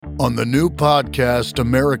On the new podcast,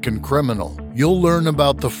 American Criminal, you'll learn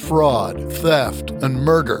about the fraud, theft, and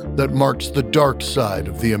murder that marks the dark side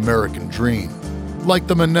of the American dream. Like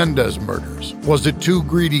the Menendez murders, was it two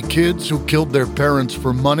greedy kids who killed their parents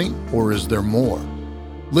for money, or is there more?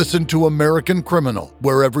 Listen to American Criminal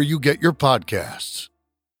wherever you get your podcasts.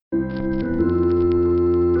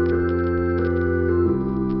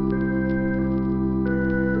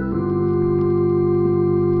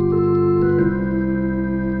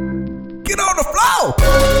 Get on the floor!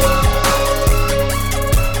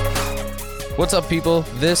 What's up, people?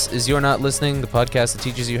 This is You're Not Listening, the podcast that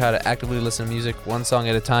teaches you how to actively listen to music one song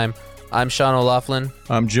at a time. I'm Sean O'Laughlin.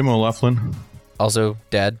 I'm Jim O'Laughlin. Also,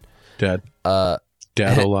 Dad. Dad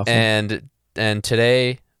O'Laughlin. And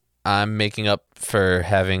today, I'm making up for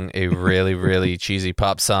having a really, really cheesy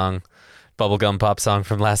pop song, bubblegum pop song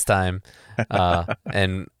from last time.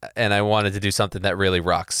 And I wanted to do something that really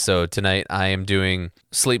rocks. So tonight I am doing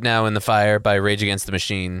Sleep Now in the Fire by Rage Against the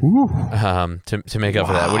Machine to make up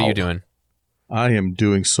for that. What are you doing? I am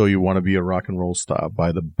doing So You Want to Be a Rock and Roll Star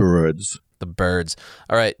by the Byrds. The Byrds.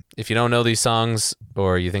 All right. If you don't know these songs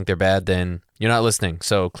or you think they're bad, then you're not listening.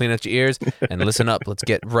 So clean out your ears and listen up. Let's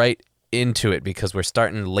get right into it because we're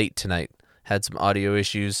starting late tonight. Had some audio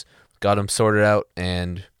issues, got them sorted out,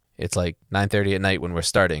 and it's like 9:30 at night when we're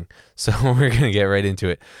starting. So we're going to get right into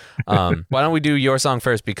it. Why don't we do your song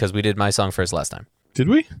first because we did my song first last time. Did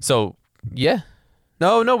we? So, yeah.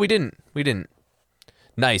 No, we didn't.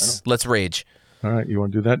 Nice. Let's rage. All right. You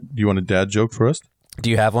want to do that? Do you want a dad joke first? Do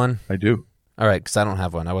you have one? I do. All right, because I don't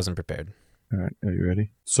have one. I wasn't prepared. All right. Are you ready?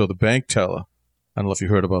 So the bank teller, I don't know if you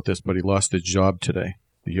heard about this, but he lost his job today.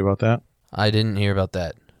 Did you hear about that? I didn't hear about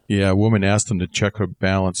that. Yeah, a woman asked him to check her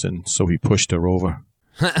balance, and so he pushed her over.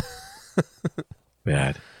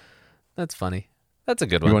 Bad. That's funny. That's a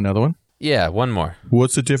good one. You want another one? Yeah, one more.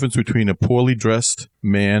 What's the difference between a poorly dressed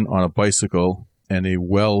man on a bicycle and a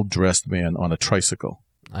well-dressed man on a tricycle?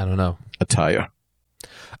 I don't know. A tire.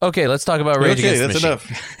 Okay, let's talk about Rage Against the Machine.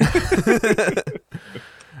 That's enough.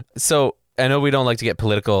 So, I know we don't like to get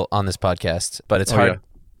political on this podcast, but it's hard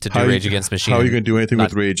to do Rage Against the Machine. How are you going to do anything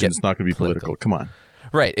with Rage and it's not going to be political? Come on.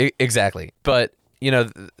 Right, exactly. But, you know,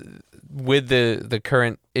 with the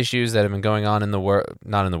current issues that have been going on in the world,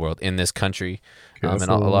 not in the world, in this country, and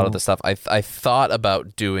a lot of the stuff, I thought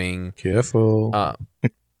about doing... Careful.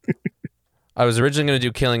 I was originally going to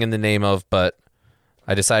do Killing in the Name of, but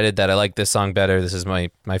I decided that I like this song better. This is my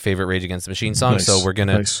favorite Rage Against the Machine song, so we're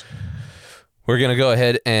gonna go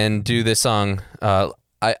ahead and do this song.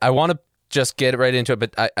 I want to just get right into it,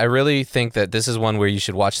 but I really think that this is one where you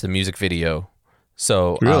should watch the music video.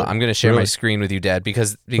 So I'm going to share my screen with you, Dad,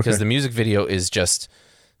 because the music video is just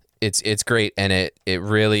it's great, and it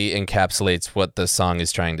really encapsulates what the song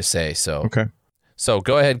is trying to say. So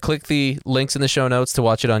go ahead, click the links in the show notes to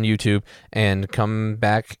watch it on YouTube, and come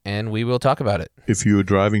back, and we will talk about it. If you are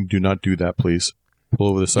driving, do not do that, please. Pull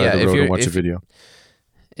over the side of the road and watch the video.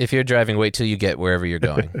 If you're driving, wait till you get wherever you're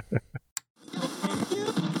going.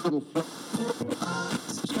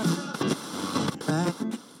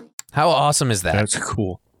 How awesome is that? That's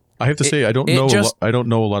cool. I have to say, I don't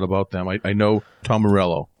know a lot about them. I know Tom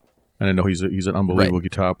Morello, and I know he's an unbelievable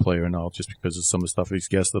guitar player and all, just because of some of the stuff he's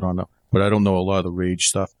guested on. But I don't know a lot of the Rage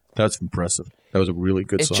stuff. That's impressive. That was a really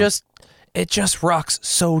good song. It just rocks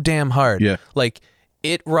so damn hard. Yeah. Like,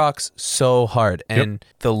 it rocks so hard. And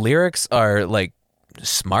the lyrics are, like,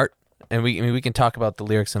 smart. And we can talk about the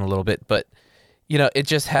lyrics in a little bit. But, you know, it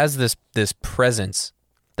just has this presence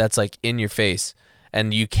that's, like, in your face.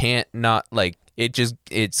 And you can't not, like,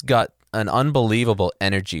 it's got an unbelievable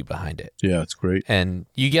energy behind it. Yeah, it's great. And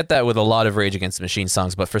you get that with a lot of Rage Against the Machine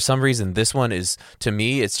songs, but for some reason, this one is, to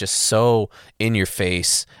me, it's just so in your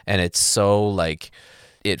face, and it's so, like,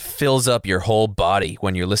 it fills up your whole body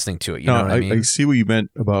when you're listening to it. You know what I mean? I see what you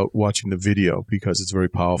meant about watching the video, because it's very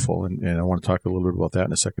powerful, and I want to talk a little bit about that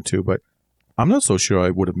in a second, too. But I'm not so sure I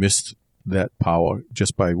would have missed that power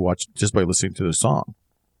just by listening to the song.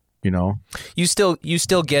 You know, you still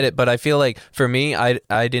get it, but I feel like for me, I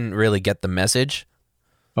didn't really get the message.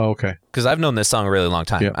 Oh, okay. Because I've known this song a really long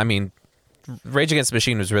time. Yeah. I mean, Rage Against the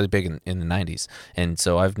Machine was really big in the 90s, and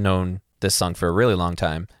so I've known this song for a really long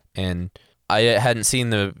time, and I hadn't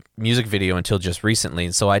seen the music video until just recently,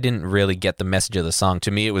 and so I didn't really get the message of the song.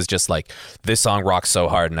 To me, it was just like, this song rocks so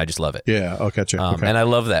hard, and I just love it. Yeah, I'll catch it. Okay. And I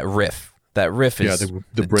love that riff. That riff is... Yeah,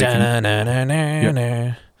 the break. And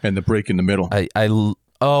the break in the middle.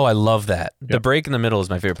 I love that. Yep. The break in the middle is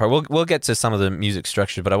my favorite part. We'll get to some of the music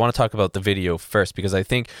structure, but I want to talk about the video first, because I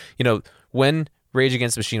think, you know, when Rage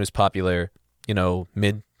Against the Machine was popular, you know,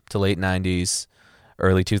 mid to late 90s,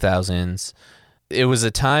 early 2000s, it was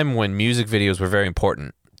a time when music videos were very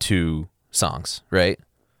important to songs, right?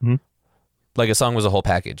 Mm-hmm. Like a song was a whole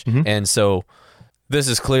package. Mm-hmm. And so this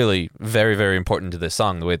is clearly very, very important to this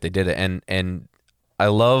song, the way that they did it. And I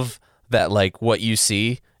love that, like, what you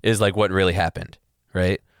see is like what really happened,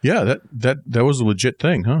 right? Yeah, that was a legit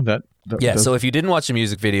thing, huh? So if you didn't watch the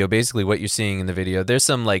music video, basically what you're seeing in the video, there's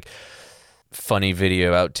some like funny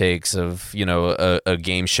video outtakes of, you know, a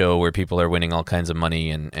game show where people are winning all kinds of money,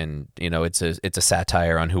 and you know, it's a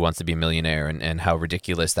satire on Who Wants to Be a Millionaire and how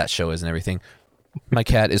ridiculous that show is and everything. My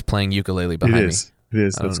cat is playing ukulele behind me. It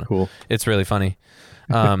is. That's cool. It's really funny.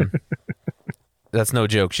 That's no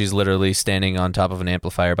joke. She's literally standing on top of an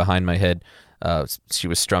amplifier behind my head. She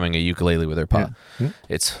was strumming a ukulele with her paw. Yeah.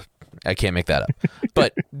 I can't make that up.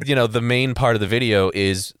 But, you know, the main part of the video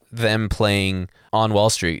is them playing on Wall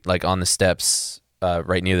Street, like on the steps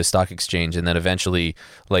right near the stock exchange. And then eventually,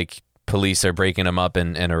 like, police are breaking them up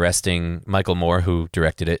and arresting Michael Moore, who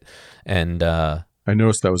directed it. And I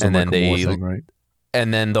noticed that was a Michael Moore thing, right?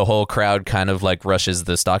 And then the whole crowd kind of like rushes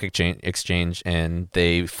the stock exchange, and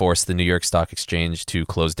they force the New York Stock Exchange to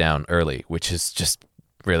close down early, which is just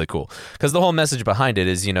really cool. Because the whole message behind it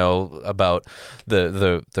is, you know, about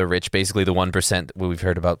the rich, basically the 1%, what we've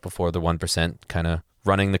heard about before, the 1% kind of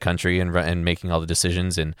running the country and making all the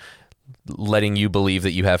decisions and letting you believe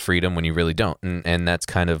that you have freedom when you really don't. And that's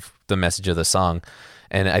kind of the message of the song.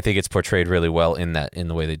 And I think it's portrayed really well in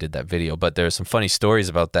the way they did that video. But there's some funny stories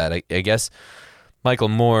about that. I guess Michael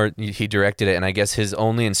Moore, he directed it, and I guess his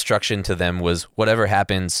only instruction to them was, whatever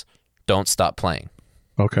happens, don't stop playing.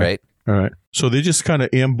 Okay. Right? All right. So they just kind of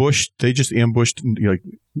ambushed, like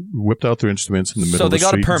whipped out their instruments in the middle of the street.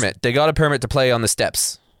 So they got a permit. They got a permit to play on the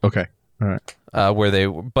steps. Okay. All right.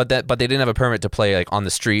 But they didn't have a permit to play like on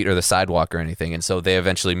the street or the sidewalk or anything, and so they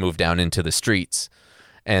eventually moved down into the streets,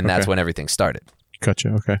 and that's when everything started. Gotcha.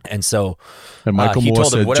 Okay. And so Michael Moore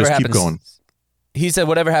said, just keep going. He said,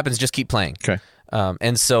 whatever happens, just keep playing. Okay.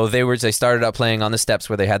 And so they started out playing on the steps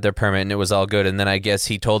where they had their permit, and it was all good. And then I guess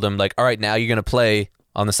he told them, like, all right, now you're going to play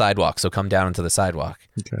on the sidewalk, so come down into the sidewalk.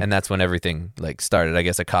 Okay. And that's when everything like started. I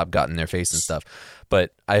guess a cop got in their face and stuff.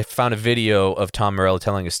 But I found a video of Tom Morello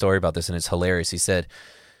telling a story about this, and it's hilarious. He said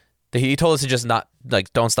that he told us to just not,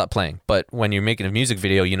 like, don't stop playing. But when you're making a music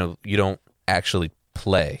video, you know, you don't actually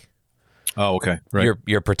play. Oh, okay. Right.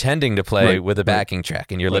 You're pretending to play with a backing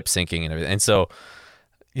track, and you're lip syncing and everything. And so,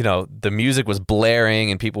 you know, the music was blaring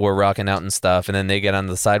and people were rocking out and stuff, and then they get on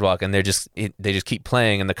the sidewalk and they just keep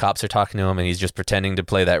playing, and the cops are talking to him, and he's just pretending to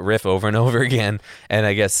play that riff over and over again. And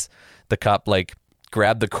I guess the cop like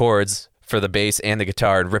grabbed the chords for the bass and the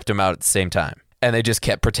guitar and ripped them out at the same time. And they just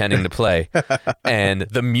kept pretending to play, and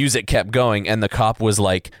the music kept going, and the cop was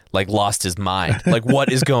like lost his mind. Like, what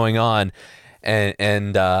is going on?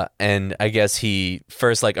 And I guess he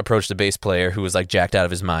first like approached the bass player, who was like jacked out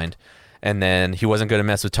of his mind. And then he wasn't going to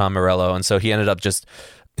mess with Tom Morello, and so he ended up just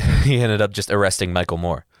arresting Michael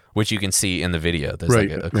Moore, which you can see in the video. There's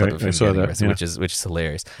like a clip of him getting arrested, which is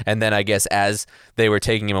hilarious. And then I guess as they were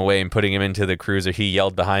taking him away and putting him into the cruiser, he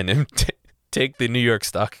yelled behind him, "Take the New York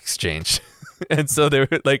Stock Exchange." And so they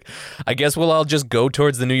were like, "I guess we'll all just go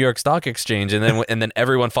towards the New York Stock Exchange," and then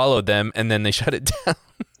everyone followed them, and then they shut it down.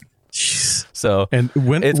 Jeez. So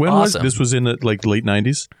when awesome. Was this? Was in the like late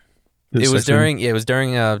 90s? It was during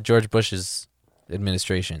George Bush's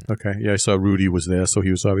administration. Okay, yeah, I saw Rudy was there, so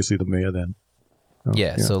he was obviously the mayor then. Oh,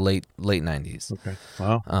 yeah, so late 90s. Okay,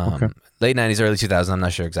 wow. Late 90s, early 2000s. I'm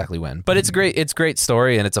not sure exactly when, but it's great. It's a great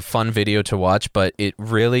story, and it's a fun video to watch. But it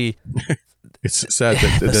really, it's sad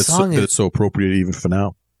that it's so appropriate even for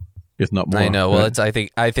now, if not more. I know. Well,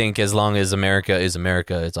 right? I think as long as America is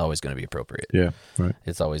America, it's always going to be appropriate. Yeah, right.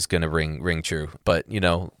 It's always going to ring true. But you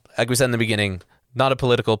know, like we said in the beginning, not a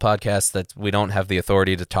political podcast. That we don't have the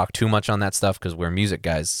authority to talk too much on that stuff because we're music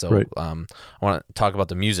guys. So I want to talk about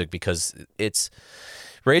the music because it's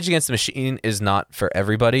Rage Against the Machine is not for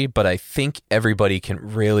everybody, but I think everybody can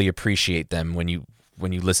really appreciate them when you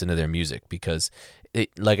listen to their music because it,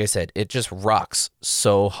 like I said, it just rocks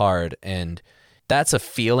so hard, and that's a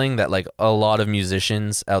feeling that like a lot of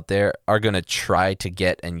musicians out there are gonna try to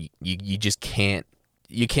get, and you just can't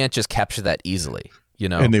just capture that easily. You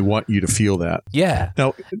know? And they want you to feel that. Yeah.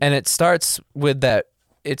 Now, and it starts with that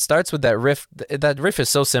riff. That riff is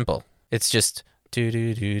so simple. It's just it's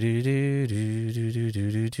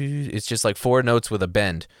just like four notes with a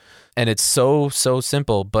bend. And it's so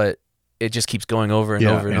simple, but it just keeps going over and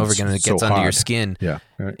over and over again, and it gets under your skin. Yeah.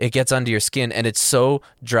 Right. It gets under your skin, and it's so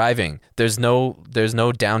driving. There's no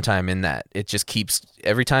downtime in that. It just keeps,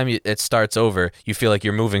 every time it starts over, you feel like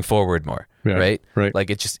you're moving forward more. Yeah, right? Right. Like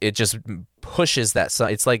it just pushes that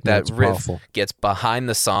song. It's like that riff gets behind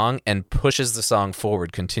the song and pushes the song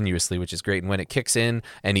forward continuously, which is great. And when it kicks in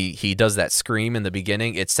and he does that scream in the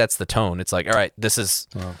beginning, it sets the tone. It's like, all right, this is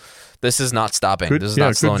not stopping. This is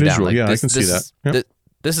not slowing down. Like, I can see that. Yeah.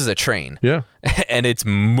 This is a train. Yeah. And it's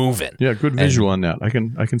moving. Yeah, good visual on that. I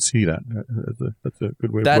can see that. That's a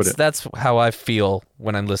good way to put it. That's how I feel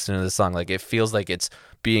when I'm listening to this song. Like, it feels like it's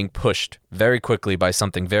being pushed very quickly by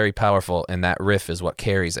something very powerful, and that riff is what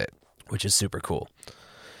carries it, which is super cool.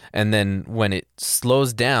 And then when it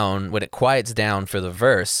slows down, when it quiets down for the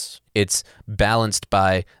verse, it's balanced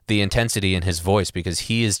by the intensity in his voice, because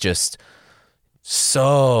he is just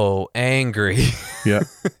so angry. Yeah.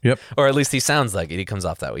 Yep. Or at least he sounds like it. He comes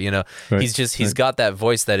off that way, Right. He's got that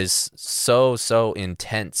voice that is so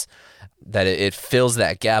intense that it fills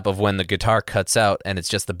that gap of when the guitar cuts out and it's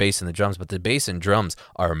just the bass and the drums, but the bass and drums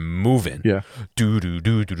are moving. Yeah. Do do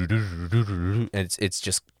do do do do do do, and it's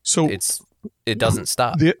just it doesn't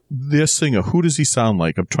stop. Their singer, who does he sound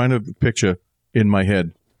like? I'm trying to picture in my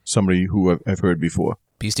head somebody who I've heard before.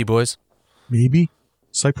 Beastie Boys? Maybe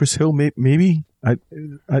Cypress Hill. Maybe.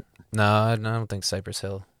 No, I don't think Cypress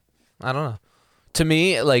Hill. I don't know. To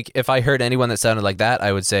me, like, if I heard anyone that sounded like that,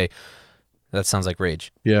 I would say that sounds like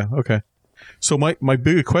Rage. Yeah. Okay. So my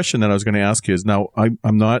bigger question that I was going to ask is, now I'm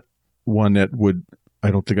not one that would. I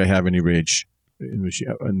don't think I have any Rage in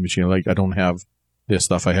machine. Like, I don't have their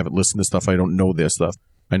stuff. I haven't listened to stuff. I don't know their stuff.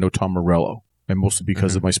 I know Tom Morello, and mostly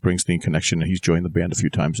because of my Springsteen connection. And he's joined the band a few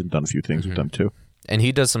times and done a few things with them too. And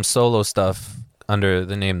he does some solo stuff under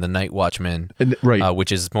the name The Night Watchman,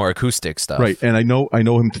 which is more acoustic stuff. Right, and I know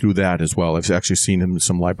him through that as well. I've actually seen him in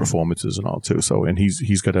some live performances and all too. So, and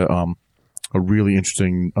he's got a really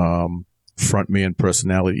interesting frontman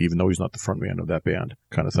personality, even though he's not the frontman of that band,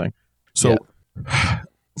 kind of thing. So,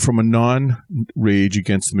 from a non-Rage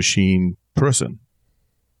Against the Machine person,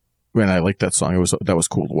 man, I like that song. That was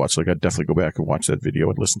cool to watch. Like, I'd definitely go back and watch that video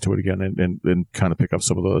and listen to it again, and kind of pick up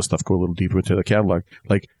some of the other stuff, go a little deeper into the catalog.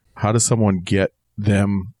 Like, how does someone get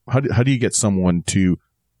them? How do you get someone to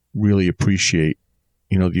really appreciate,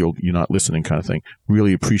 the old "you're not listening" kind of thing?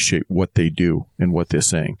 Really appreciate what they do and what they're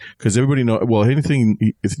saying, because everybody know. Well, anything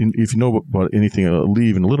if you know about anything,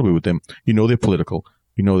 even a little bit with them, they're political.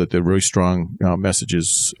 You know that they're very strong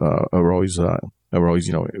messages are always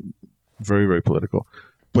very, very political,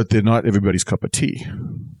 but they're not everybody's cup of tea.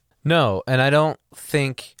 No, and I don't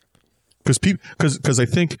think because I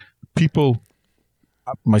think people,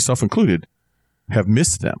 myself included, have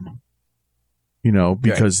missed them.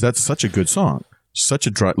 Because that's such a good song, such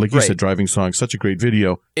a like you said, driving song, such a great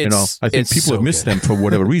video. I think people have missed them for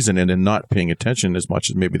whatever reason, and they're not paying attention as much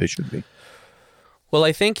as maybe they should be. Well,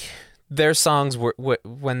 I think their songs were,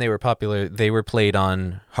 when they were popular, they were played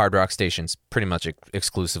on hard rock stations pretty much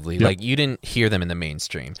exclusively. Yep. Like, you didn't hear them in the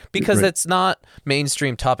mainstream because it's not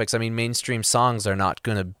mainstream topics. I mean, mainstream songs are not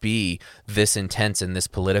going to be this intense and this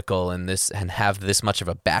political and have this much of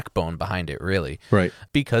a backbone behind it, really. Right.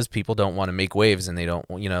 Because people don't want to make waves, and they don't,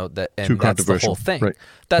 that, and too that's the whole thing. Right.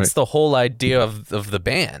 That's the whole idea of the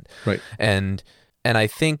band. Right. And I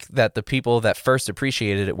think that the people that first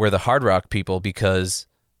appreciated it were the hard rock people, because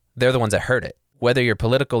they're the ones that heard it. Whether you're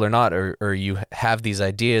political or not, or you have these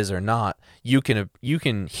ideas or not, you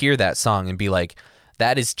can hear that song and be like,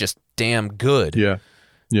 that is just damn good. Yeah.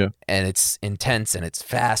 Yeah. And it's intense and it's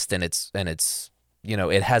fast and it's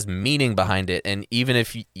it has meaning behind it. And even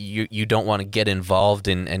if you don't want to get involved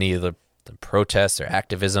in any of the protests or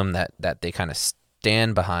activism that they kind of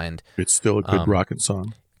stand behind, it's still a good rockin'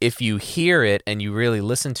 song. If you hear it and you really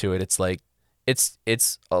listen to it, it's like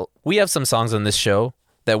we have some songs on this show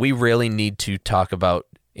that we really need to talk about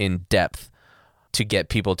in depth to get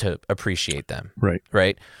people to appreciate them. Right.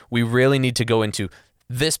 Right? We really need to go into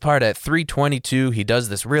this part at 3:22. He does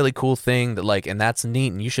this really cool thing and that's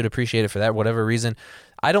neat, and you should appreciate it for that, whatever reason.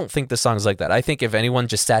 I don't think the song's like that. I think if anyone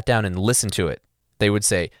just sat down and listened to it, they would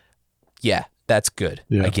say, yeah, that's good.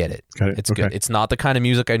 Yeah. I get it. It's good. It's not the kind of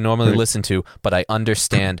music I normally listen to, but I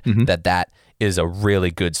understand that is a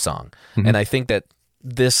really good song. Mm-hmm. And I think that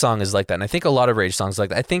this song is like that. And I think a lot of Rage songs like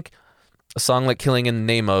that. I think a song like Killing in the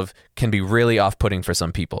Name Of can be really off-putting for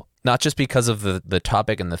some people. Not just because of the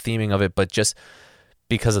topic and the theming of it, but just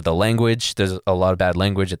because of the language. There's a lot of bad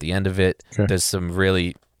language at the end of it. Okay. There's some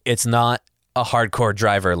really... It's not a hardcore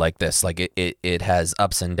driver like this. Like, it has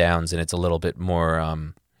ups and downs, and it's a little bit more...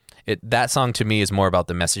 that song to me is more about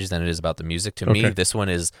the message than it is about the music. To me, this one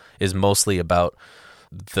is mostly about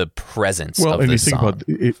the presence of this song. Well, and you think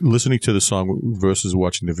about listening to the song versus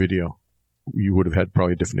watching the video. you would have had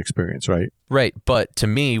probably a different experience, right? Right. But to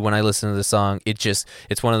me, when I listen to the song, it's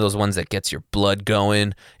one of those ones that gets your blood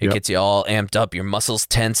going. It gets you all amped up, your muscles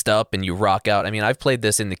tensed up, and you rock out. I mean, I've played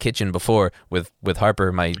this in the kitchen before with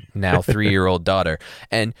Harper, my now 3-year-old daughter,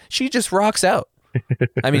 and she just rocks out.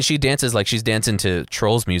 I mean, she dances like she's dancing to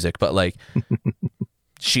Trolls music, but like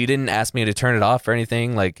she didn't ask me to turn it off or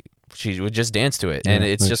anything. Like she would just dance to it. And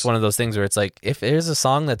it's just one of those things where it's like, if there's a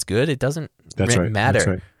song that's good, it doesn't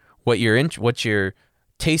matter what your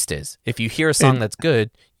taste is. If you hear a song that's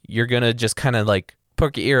good, you're going to just kind of like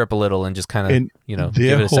perk your ear up a little and just kind of,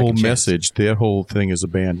 give it a second chance. Their whole message, their whole thing as a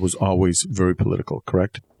band was always very political,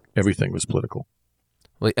 correct? Everything was political.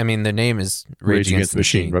 Well, I mean, their name is Rage Against the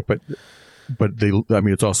Machine. Right? But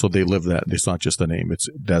it's also, they live that. It's not just a name.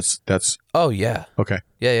 That's. Oh yeah. Okay.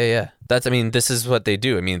 Yeah. This is what they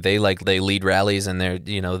do. I mean, they lead rallies and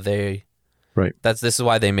Right. This is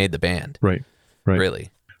why they made the band. Right. Really.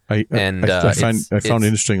 I found it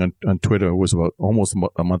interesting on Twitter. It was about almost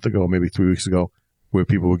a month ago, maybe 3 weeks ago, where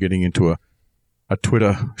people were getting into a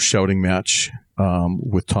Twitter shouting match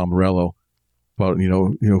with Tom Morello about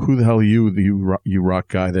who the hell are you rock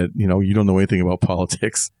guy that you don't know anything about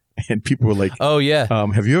politics. And people were like, "Oh yeah,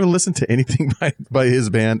 have you ever listened to anything by his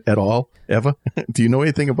band at all? Ever? Do you know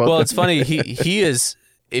anything about?" Well, it's funny. He is.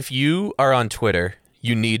 If you are on Twitter,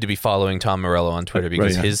 you need to be following Tom Morello on Twitter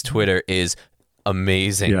because his Twitter is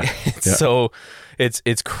amazing. Yeah. So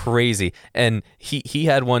it's crazy. And he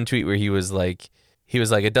had one tweet where he was like,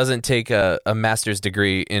 it doesn't take a master's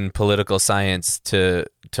degree in political science to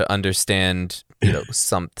understand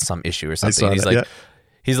some issue or something. And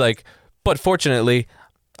he's like, but fortunately,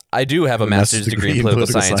 I do have a master's degree in political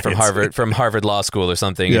science from Harvard Law School or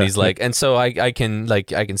something. Yeah, and he's like, and so I can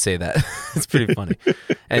say that. It's pretty funny.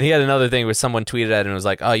 And he had another thing where someone tweeted at him and was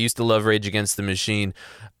like, "Oh, I used to love Rage Against the Machine,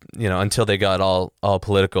 until they got all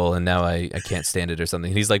political, and now I can't stand it," or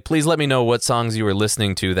something. And he's like, "Please let me know what songs you were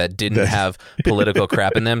listening to that didn't have political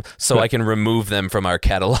crap in them, so I can remove them from our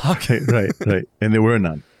catalog." Right. And there were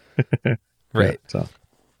none. Right. Yeah, so.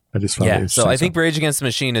 I just found it interesting. So I think Rage Against the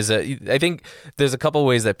Machine I think there's a couple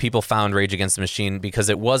ways that people found Rage Against the Machine because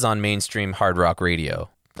it was on mainstream hard rock radio.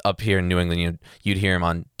 Up here in New England, you'd hear him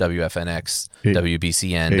on WFNX,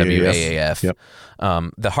 WBCN, WAAF. Yep.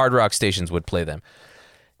 The hard rock stations would play them.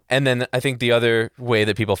 And then I think the other way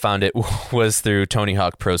that people found it was through Tony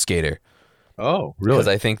Hawk Pro Skater. Oh, really? Because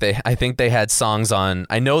I think they had songs on.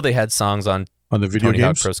 I know they had songs on the video Tony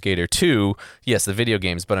games? Hawk Pro Skater 2. Yes, the video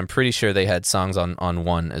games, but I'm pretty sure they had songs on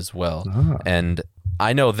 1 as well. And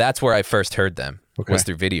I know that's where I first heard them was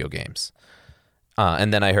through video games.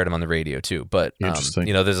 And then I heard them on the radio too. But there's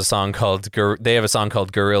a song called they have a song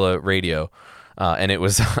called Guerrilla Radio. And it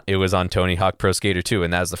was on Tony Hawk Pro Skater 2,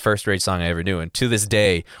 and that was the first Rage song I ever knew. And to this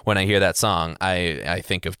day, when I hear that song, I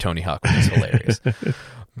think of Tony Hawk, which is hilarious.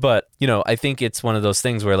 But I think it's one of those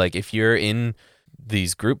things where like if you're in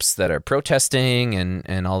these groups that are protesting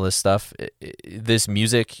and all this stuff, this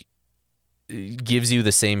music gives you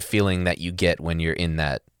the same feeling that you get when you're in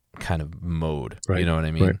that kind of mode. Right. You know what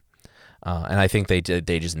I mean? Right. And I think they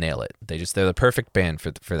just nail it. They're the perfect band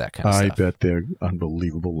for that kind of stuff. I bet they're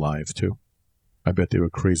unbelievable live too. I bet they were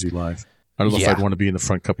crazy live. I don't know if I'd want to be in the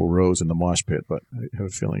front couple rows in the mosh pit, but I have a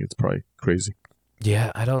feeling it's probably crazy.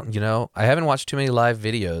 Yeah, I haven't watched too many live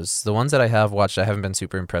videos. The ones that I have watched, I haven't been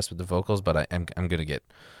super impressed with the vocals, but I'm going to get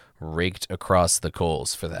raked across the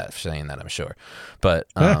coals for saying that, I'm sure. But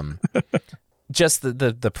just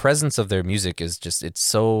the presence of their music is just,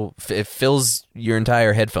 it fills your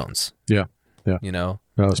entire headphones. Yeah.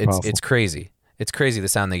 It's crazy. It's crazy the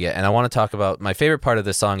sound they get. And I want to talk about, my favorite part of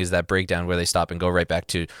this song is that breakdown where they stop and go right back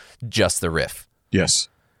to just the riff. Yes.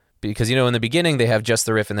 Because, in the beginning they have just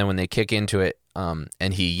the riff, and then when they kick into it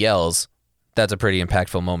and he yells, that's a pretty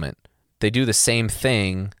impactful moment. They do the same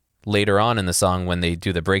thing later on in the song when they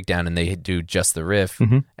do the breakdown and they do just the riff,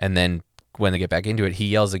 and then when they get back into it, he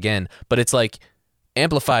yells again. But it's like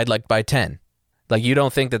amplified like by 10. Like you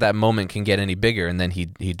don't think that moment can get any bigger, and then he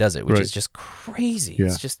does it, which is just crazy.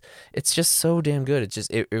 Yeah. It's just so damn good. It's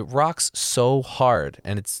just it rocks so hard,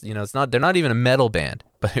 and they're not even a metal band,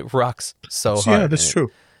 but it rocks so hard. Yeah, that's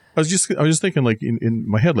true. I was just thinking, like in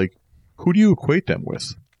my head, like who do you equate them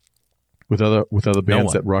with other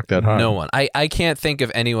bands that rock that hard? No one. I can't think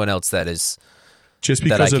of anyone else that is just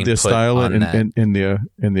because of their style and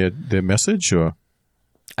their message, or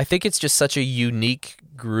I think it's just such a unique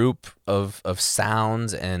group of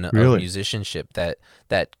sounds and of musicianship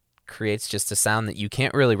that creates just a sound that you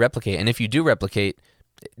can't really replicate. And if you do replicate,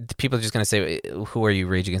 people are just going to say, "Who are you,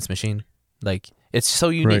 Rage Against the Machine?" Like it's so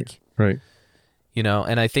unique, right?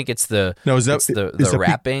 And I think it's the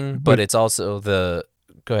rapping, but it's also the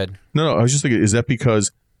Go ahead. No, I was just thinking, is that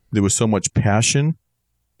because there was so much passion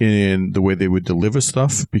in the way they would deliver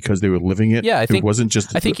stuff because they were living it? Yeah, I think it wasn't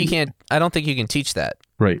just. I think you can't. I don't think you can teach that.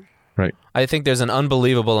 Right. I think there's an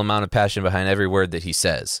unbelievable amount of passion behind every word that he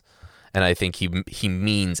says, and I think he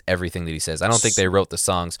means everything that he says. I don't think they wrote the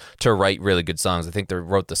songs to write really good songs. I think they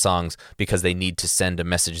wrote the songs because they need to send a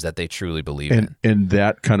message that they truly believe in. And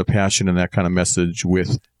that kind of passion and that kind of message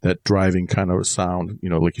with that driving kind of sound,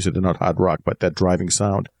 like you said, they're not hard rock, but that driving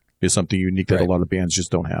sound is something unique that a lot of bands just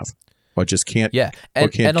don't have. Or just can't. Yeah,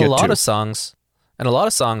 and a lot of songs,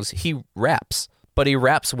 he raps, but he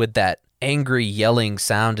raps with that angry yelling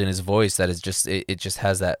sound in his voice that is just it just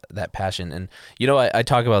has that passion. And I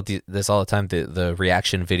talk about this all the time, the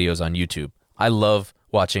reaction videos on YouTube. I love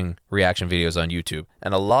watching reaction videos on YouTube,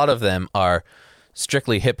 and a lot of them are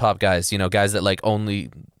strictly hip hop guys. Guys that like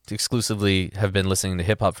only exclusively have been listening to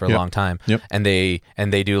hip hop for a long time, and they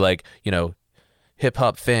do like hip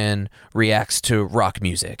hop fan reacts to rock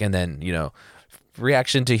music, and then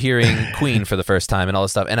reaction to hearing Queen for the first time and all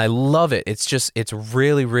this stuff. And I love it. It's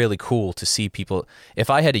really, really cool to see people. If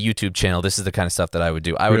I had a YouTube channel, this is the kind of stuff that I would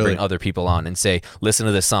do. I would bring other people on and say, listen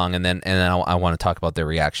to this song, and then I want to talk about their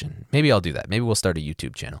reaction. Maybe I'll do that. Maybe we'll start a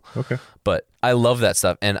YouTube channel. Okay. But I love that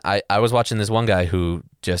stuff. And I was watching this one guy who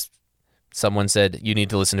someone said, you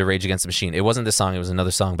need to listen to Rage Against the Machine. It wasn't this song, it was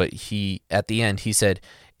another song, but at the end he said,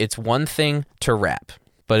 it's one thing to rap,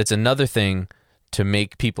 but it's another thing to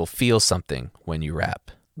make people feel something when you rap.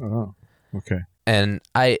 Oh, okay. And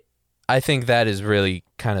I think that is really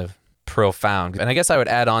kind of profound. And I guess I would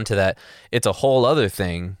add on to that, it's a whole other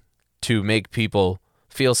thing to make people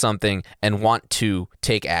feel something and want to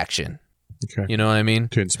take action. Okay. You know what I mean?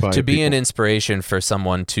 To inspire to be people. An inspiration for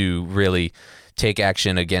someone to really take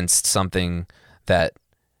action against something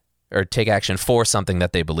or take action for something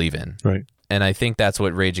that they believe in. Right. And I think that's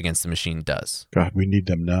what Rage Against the Machine does. God, we need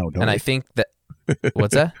them now, don't we? And I think that...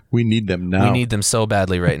 What's that? We need them now. We need them so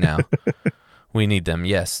badly right now. We need them,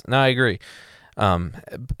 yes. No, I agree.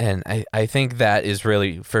 And I think that is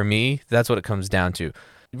really, for me, that's what it comes down to.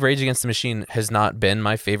 Rage Against the Machine has not been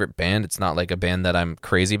my favorite band. It's not like a band that I'm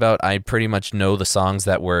crazy about. I pretty much know the songs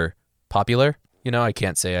that were popular. I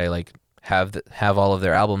can't say I have all of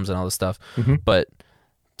their albums and all this stuff. Mm-hmm. But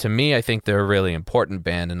to me, I think they're a really important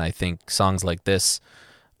band, and I think songs like this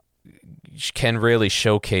can really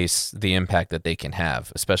showcase the impact that they can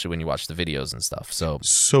have, especially when you watch the videos and stuff. So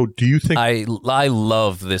do you think I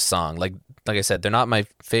love this song? Like I said, they're not my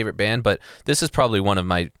favorite band, but this is probably one of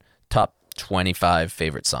my top 25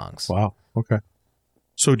 favorite songs. Wow. Okay.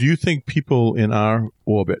 So do you think people in our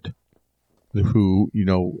orbit who,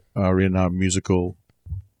 are in our musical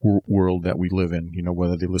world that we live in,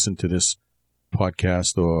 whether they listen to this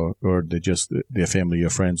podcast or they're just their family or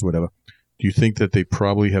friends, whatever, do you think that they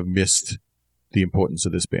probably have missed the importance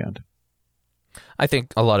of this band? I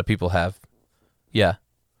think a lot of people have. Yeah.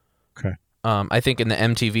 Okay. I think in the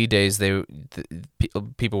MTV days,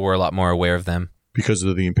 people were a lot more aware of them because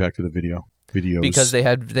of the impact of the videos. Because they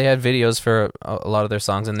had videos for a lot of their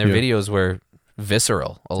songs, and their videos were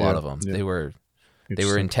visceral. A lot of them. Yeah. They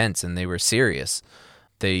were intense and they were serious.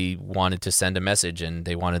 They wanted to send a message and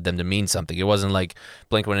they wanted them to mean something. It wasn't like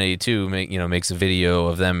Blink-182 makes a video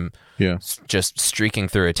of them just streaking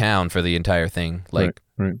through a town for the entire thing. Like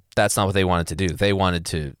right. That's not what they wanted to do. They wanted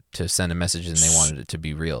to send a message and they wanted it to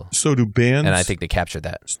be real. So do bands, and I think they captured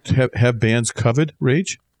that. Have bands covered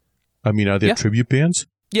Rage? I mean, are there tribute bands?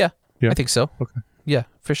 Yeah, I think so. Okay. Yeah,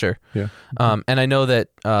 for sure. Yeah. And I know that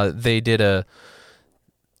they did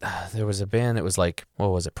there was a band that was like, what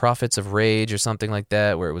was it, Prophets of Rage or something like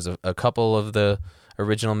that, where it was a couple of the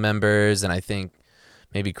original members, and I think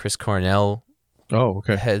maybe Chris Cornell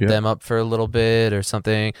had them up for a little bit or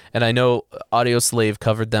something. And I know Audio Slave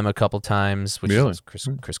covered them a couple times, which was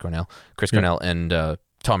Chris Cornell and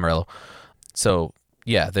Tom Morello. So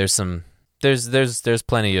yeah, there's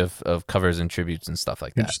plenty of covers and tributes and stuff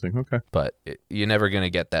like that. Interesting. Okay. But you're never going to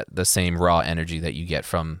get the same raw energy that you get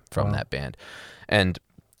from that band. And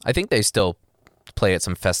I think they still play at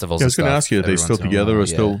some festivals. I was going to ask you, are they still together or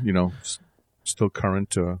still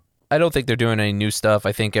current? I don't think they're doing any new stuff.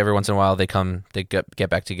 I think every once in a while they get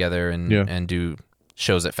back together and do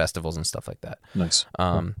shows at festivals and stuff like that. Nice.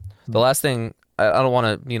 The last thing, I don't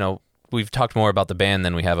want to, we've talked more about the band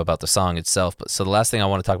than we have about the song itself. But so the last thing I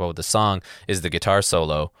want to talk about with the song is the guitar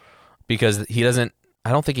solo, because I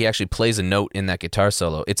don't think he actually plays a note in that guitar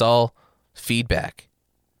solo. It's all feedback.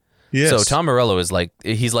 Yes. So Tom Morello is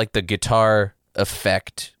he's like the guitar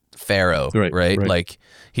effect pharaoh, right? Like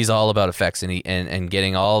he's all about effects and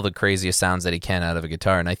getting all the craziest sounds that he can out of a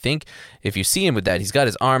guitar. And I think if you see him with that, he's got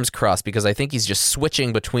his arms crossed because I think he's just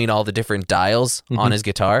switching between all the different dials on his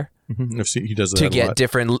guitar. He does that to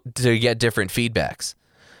get different feedbacks.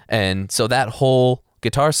 And so that whole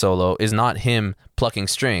guitar solo is not him plucking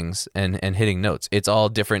strings and hitting notes. It's all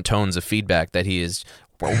different tones of feedback that he is.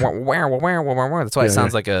 That's why it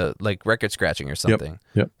sounds like record scratching or something.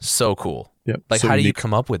 Yep. So cool. Yep. Like, so how unique. do you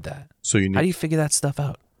come up with that? So unique. How do you figure that stuff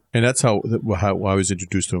out? And that's how I was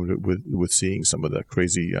introduced to him with seeing some of the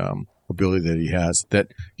crazy ability that he has, that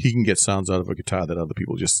he can get sounds out of a guitar that other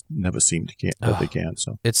people just never seem to they can.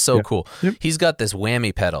 So it's so cool. Yep. He's got this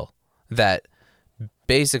whammy pedal that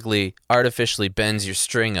basically artificially bends your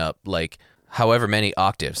string up like however many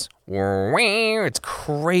octaves. It's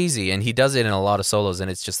crazy, and he does it in a lot of solos, and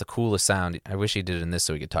it's just the coolest sound. I wish he did it in this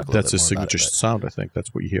so we could talk a little bit more about it. That's his signature sound, I think.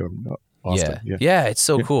 That's what you hear often. Yeah, it's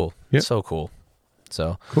so cool. It's so cool.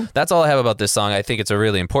 So that's all I have about this song. I think it's a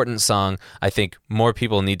really important song. I think more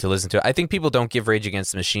people need to listen to it. I think people don't give Rage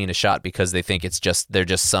Against the Machine a shot because they think they're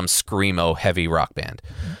just some screamo heavy rock band,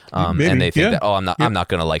 and they think that I'm not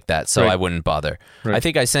going to like that, so I wouldn't bother. Right. I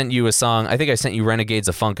think I sent you a song. I think I sent you Renegades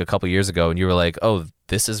of Funk a couple years ago, and you were like, "Oh,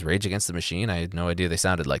 this is Rage Against the Machine." I had no idea they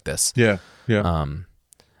sounded like this. Yeah.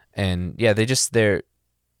 And yeah, they're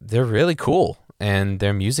really cool, and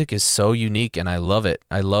their music is so unique, and I love it.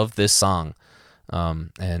 I love this song.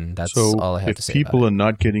 And that's all I have to say. If people are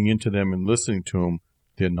not getting into them and listening to them,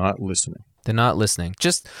 they're not listening. They're not listening.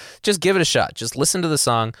 Just give it a shot. Just listen to the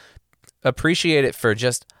song. Appreciate it for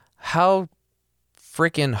just how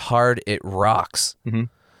freaking hard it rocks. Mm-hmm.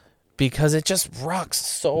 Because it just rocks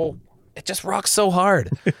so hard.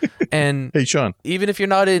 And hey, Sean, even if you're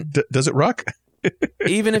not in, does it rock?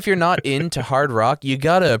 Even if you're not into hard rock, you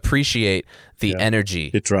gotta appreciate the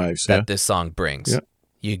energy it drives that this song brings. Yeah.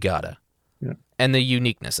 You gotta. And the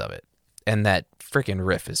uniqueness of it. And that freaking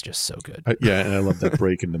riff is just so good. And I love that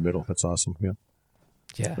break in the middle. That's awesome. Yeah.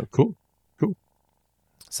 So, cool.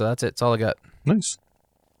 So that's it. That's all I got. Nice.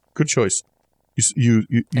 Good choice.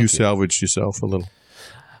 You salvaged yourself a little.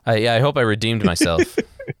 I hope I redeemed myself.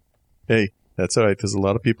 Hey, that's all right. There's a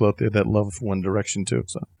lot of people out there that love One Direction too.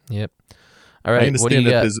 So. Yep. All right. I understand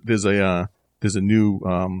that there's a new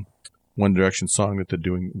One Direction song that they're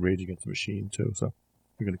doing Rage Against the Machine too. So.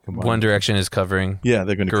 Going to come One Direction is covering they're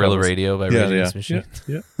going to Guerrilla Radio by Rage Against the Machine.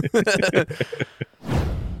 Yeah.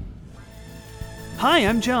 Hi,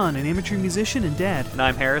 I'm John, an amateur musician and dad. And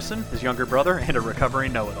I'm Harrison, his younger brother and a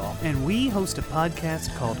recovering know-it-all. And we host a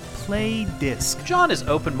podcast called Play Disc. John is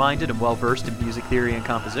open-minded and well-versed in music theory and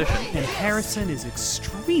composition. And Harrison is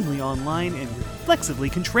extremely online and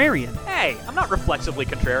reflexively contrarian. Hey, I'm not reflexively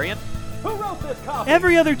contrarian. Who wrote this copy?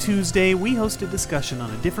 Every other Tuesday, we host a discussion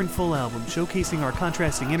on a different full album, showcasing our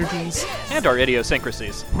contrasting energies. And our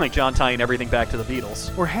idiosyncrasies, like John tying everything back to the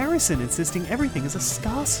Beatles. Or Harrison insisting everything is a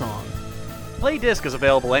ska song. Play Disc is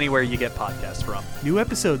available anywhere you get podcasts from. New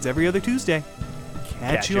episodes every other Tuesday.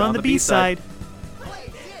 Catch you on the B-side.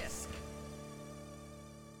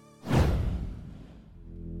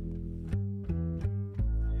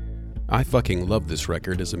 I Fucking Love This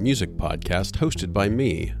Record is a music podcast hosted by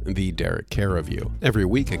me, the Derek Care of You. Every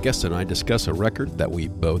week, a guest and I discuss a record that we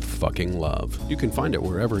both fucking love. You can find it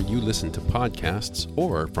wherever you listen to podcasts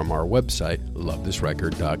or from our website,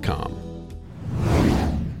 lovethisrecord.com.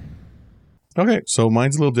 Okay, so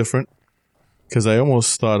mine's a little different because I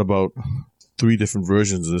almost thought about 3 different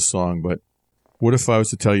versions of this song, but what if I was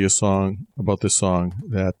to tell you a song about this song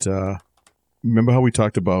that, remember how we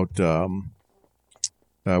talked about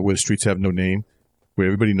Where the Streets Have No Name, where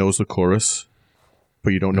everybody knows the chorus,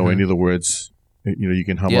 but you don't know any of the words. You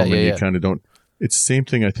can hum them and you kind of don't. It's the same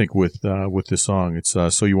thing, I think, with this song. It's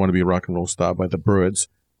So You Want to Be a Rock and Roll Star by the Byrds,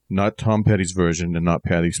 not Tom Petty's version and not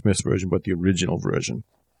Patti Smith's version, but the original version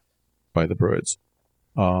by the Byrds.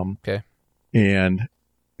 Okay. And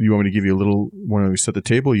you want me to give you a little, when we set the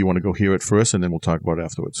table, you want to go hear it first, and then we'll talk about it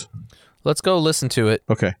afterwards? Let's go listen to it.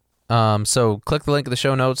 Okay. So click the link in the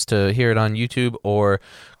show notes to hear it on YouTube, or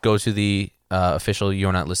go to the official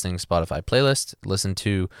You're Not Listening Spotify playlist. Listen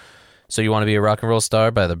to So You Want to Be a Rock and Roll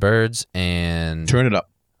Star by the Byrds, and turn it up.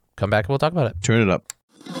 Come back and we'll talk about it. Turn it up.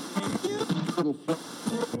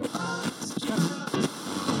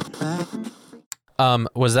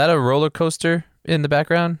 Was that a roller coaster in the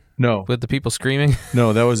background? No. With the people screaming?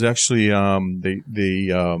 No, that was actually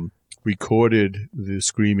they recorded the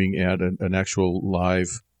screaming at an actual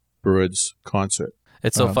live Byrds concert.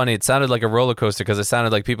 It's so funny. It sounded like a roller coaster because it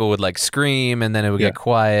sounded like people would like scream and then it would get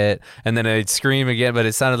quiet and then it'd scream again, but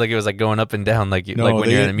it sounded like it was like going up and down, like when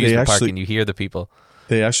you're in a amusement park and you hear the people.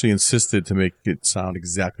 They actually insisted to make it sound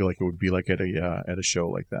exactly like it would be like at a show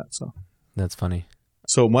like that. So that's funny.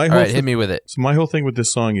 So all right, hit me with it. So my whole thing with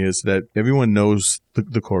this song is that everyone knows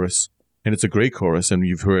the chorus, and it's a great chorus. And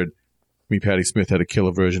you've heard Patti Smith had a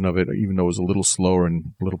killer version of it, even though it was a little slower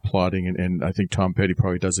and a little plodding. And I think Tom Petty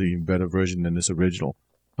probably does an even better version than this original.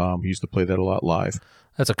 He used to play that a lot live.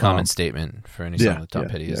 That's a common statement for any song that Tom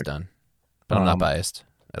Petty has done. But I'm not biased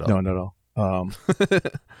at all. No, not at all.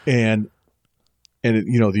 And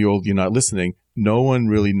the old "You're Not Listening." No one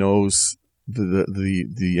really knows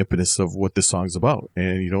the impetus of what this song's about,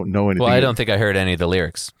 and you don't know anything. Well, I don't think I heard any of the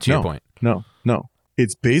lyrics. To your point, no.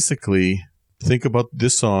 It's basically think about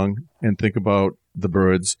this song and think about the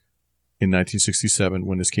Byrds in 1967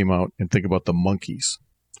 when this came out, and think about the Monkees.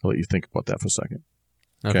 I'll let you think about that for a second.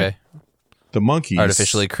 Okay. The Monkees,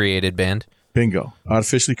 artificially created band. Bingo,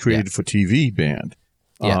 artificially created for TV band.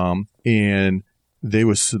 Yeah. And they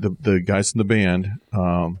were the guys in the band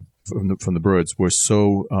from the Byrds were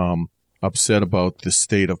so upset about the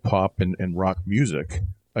state of pop and rock music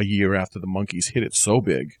a year after the Monkees hit it so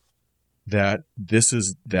big that this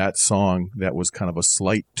is that song that was kind of a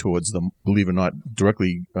slight towards them, believe it or not,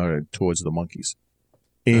 directly towards the Monkees.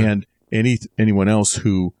 And anyone else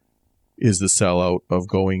who is the sellout of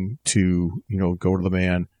going to, go to the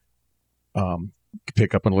man,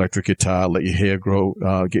 pick up an electric guitar, let your hair grow,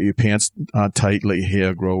 get your pants tight, let your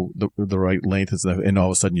hair grow the right length, and all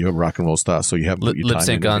of a sudden you're a rock and roll star. So you have lip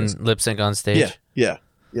sync on stage. Yeah.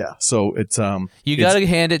 So it's you got to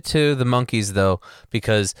hand it to the Monkees though,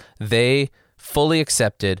 because they fully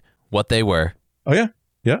accepted what they were. Oh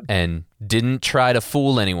yeah, and didn't try to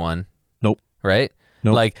fool anyone. Nope. Right?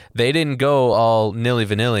 Nope. Like they didn't go all nilly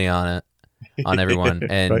vanilly on everyone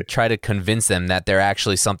and right. try to convince them that they're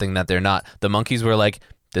actually something that they're not. The Monkees were like,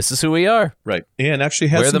 "This is who we are." Right. And actually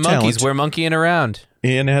had we're some the Monkees. talent. We're monkeying around.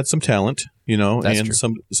 And had some talent, That's and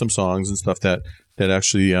true. some songs and stuff that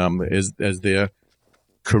actually as their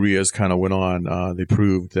careers kind of went on, they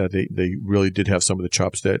proved that they really did have some of the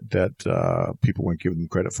chops that people weren't giving them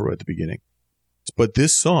credit for at the beginning. But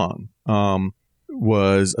this song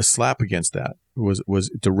was a slap against that. Was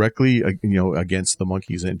directly against the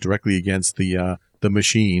Monkees and directly against the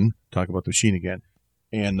machine. Talk about the machine again,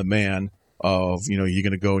 and the man of you're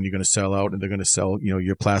going to go and you're going to sell out, and they're going to sell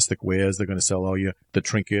your plastic wares. They're going to sell all the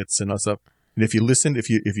trinkets and all stuff. And if you listen, if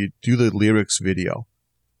you do the lyrics video,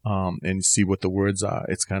 and see what the words are,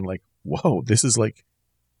 it's kind of like, whoa, this is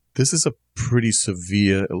a pretty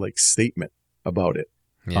severe statement about it.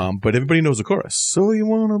 Yeah. But everybody knows the chorus. So you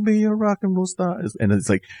want to be a rock and roll star? And it's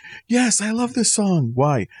like, yes, I love this song.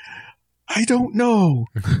 Why? I don't know.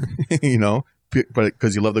 But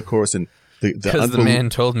because you love the chorus and because the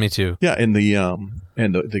man told me to. Yeah, and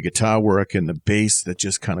the guitar work and the bass that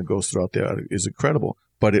just kind of goes throughout there is incredible.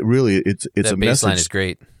 But it really it's that a bass message. Line is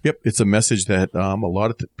great. Yep, it's a message that a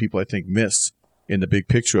lot of people I think miss in the big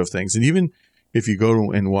picture of things. And even if you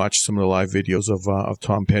go and watch some of the live videos of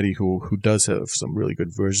Tom Petty, who does have some really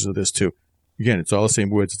good versions of this too. Again, it's all the same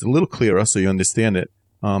words. It's a little clearer so you understand it.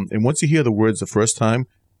 And once you hear the words the first time,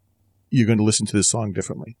 you're going to listen to this song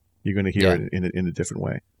differently. You're going to hear it in a different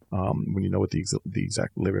way when you know what the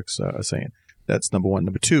exact lyrics are saying. That's number one.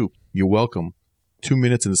 Number two, You're Welcome. 2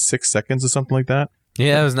 minutes and 6 seconds or something like that.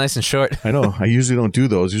 Yeah, it was nice and short. I know. I usually don't do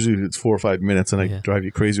those. Usually it's 4 or 5 minutes, and I drive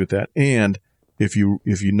you crazy with that. And if you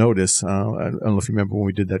notice, I don't know if you remember when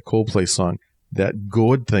we did that Coldplay song, that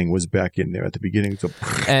gourd thing was back in there at the beginning. So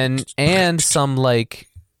and some like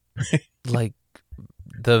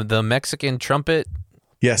the Mexican trumpet.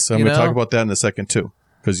 Yes, I'm going to talk about that in a second too,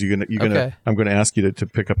 because Okay. I'm going to ask you to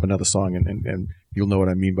pick up another song, and you'll know what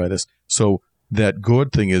I mean by this. So that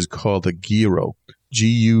gourd thing is called a gyro,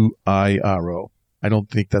 Guiro. I don't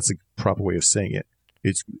think that's a proper way of saying it.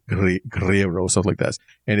 It's Guerrero, something like that.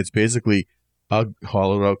 And it's basically a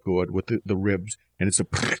hollowed out gourd with the ribs. And it's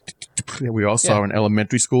we all saw in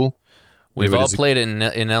elementary school. We've all played it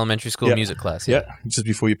in elementary school music class. Yeah. Just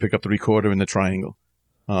before you pick up the recorder in the triangle.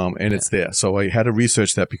 And it's there. So I had to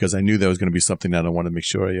research that because I knew there was going to be something that I wanted to make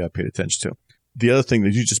sure I paid attention to. The other thing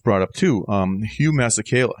that you just brought up too, Hugh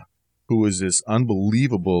Masekela, who is this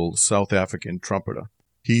unbelievable South African trumpeter.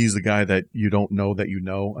 He's the guy that you don't know that you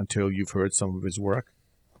know until you've heard some of his work.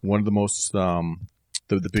 One of the most the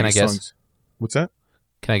biggest songs. What's that?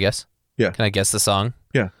 Can I guess? Yeah. Can I guess the song?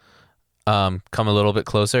 Yeah. Come a little bit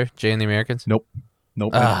closer, Jay and the Americans. Nope.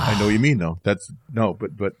 I know what you mean though. That's no,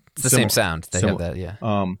 but it's the same sound. They have that. Yeah.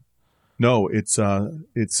 No, it's a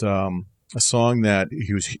song that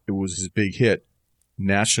it was his big hit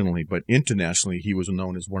nationally, but internationally he was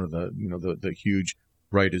known as one of the huge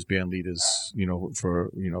writers, band leaders,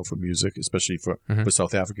 for music, especially for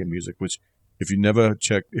South African music, which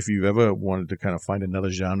if you've ever wanted to kind of find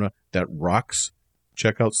another genre that rocks,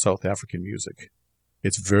 check out South African music.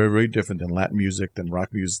 It's very, very different than Latin music, than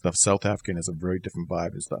rock music stuff. South African has a very different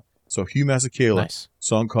vibe and stuff. So Hugh Masekela,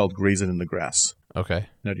 song called Grazing in the Grass. Okay.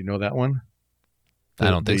 Now, do you know that one? I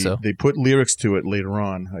don't think so. They put lyrics to it later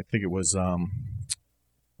on. I think it was, the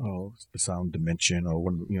sound dimension or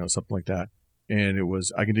one, something like that. And it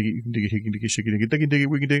was, I can dig it, you can dig it, he can dig it, she can dig it, they can dig it,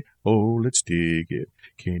 we can dig it. Oh, let's dig it.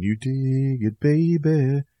 Can you dig it,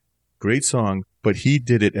 baby? Great song, but he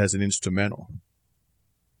did it as an instrumental.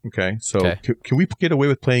 Okay, so can we get away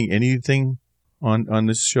with playing anything on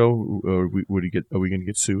this show, or are we going to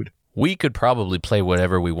get sued? We could probably play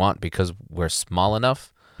whatever we want because we're small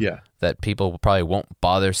enough. Yeah, that people probably won't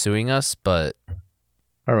bother suing us. But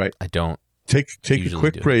all right, I don't take a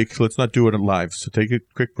quick break. Let's not do it live. So take a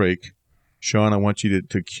quick break, Sean. I want you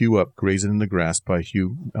to cue up "Grazing in the Grass" by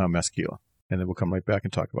Hugh Masekela, and then we'll come right back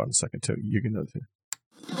and talk about it in a second too. You can know too.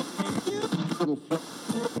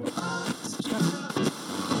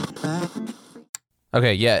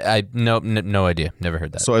 Okay, yeah, I no idea. Never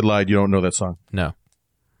heard that. So I lied. You don't know that song? No.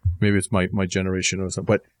 Maybe it's my generation or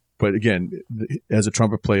something. But again, as a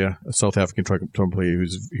trumpet player, a South African trumpet player,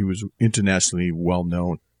 he was internationally well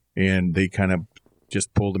known, and they kind of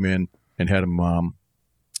just pulled him in and had him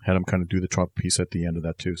kind of do the trumpet piece at the end of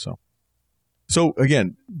that too. So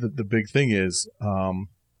again, the big thing is,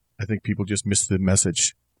 I think people just miss the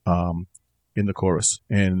message in the chorus,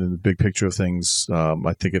 and in the big picture of things.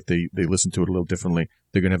 I think if they listen to it a little differently,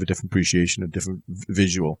 they're going to have a different appreciation, a different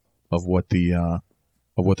visual of what the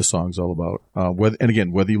song's all about. Whether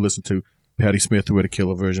you listen to Patti Smith, who had a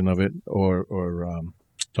killer version of it, or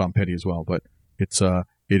Tom Petty as well, but it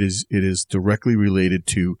is directly related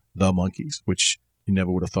to the Monkees, which you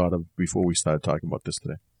never would have thought of before we started talking about this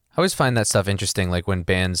today. I always find that stuff interesting, like when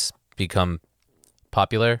bands become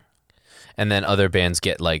popular and then other bands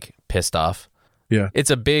get like pissed off. Yeah. It's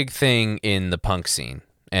a big thing in the punk scene,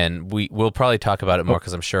 and we'll probably talk about it more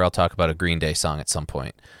because I'm sure I'll talk about a Green Day song at some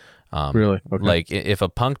point. Really? Okay. Like if a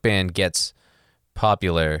punk band gets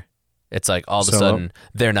popular, it's like all of a sudden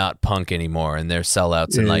they're not punk anymore and they're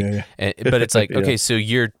sellouts but it's like, okay, so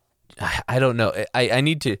I don't know. I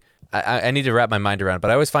need to wrap my mind around it,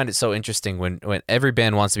 but I always find it so interesting when every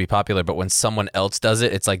band wants to be popular, but when someone else does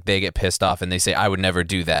it, it's like they get pissed off and they say, I would never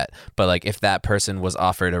do that. But like if that person was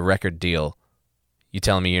offered a record deal, you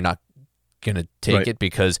telling me you're not going to take it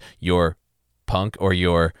because you're punk or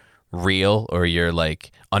you're real or you're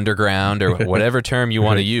like underground or whatever term you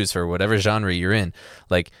want to use for whatever genre you're in.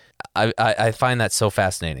 Like I find that so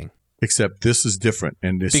fascinating. Except this is different,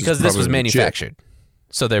 and this was manufactured.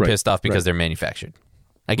 So they're pissed off because they're manufactured.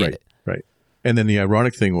 I get it. Right. And then the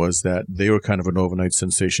ironic thing was that they were kind of an overnight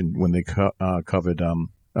sensation when they covered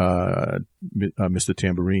Mr.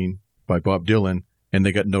 Tambourine by Bob Dylan, and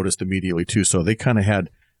they got noticed immediately too. So they kind of had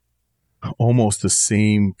almost the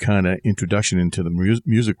same kind of introduction into the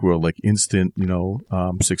music world, like instant,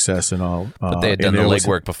 success and all. But they had done the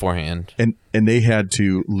legwork beforehand. And they had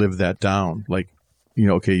to live that down. Like,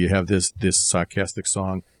 okay, you have this sarcastic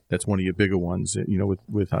song that's one of your bigger ones,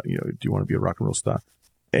 with do you want to be a rock and roll star?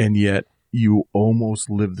 And yet you almost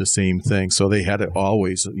live the same thing. So they had to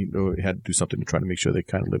always, had to do something to try to make sure they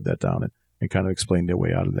kind of lived that down and kind of explain their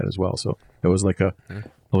way out of that as well. So it was like a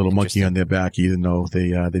little monkey on their back, even though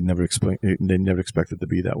they never expected it to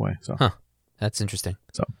be that way. So that's interesting.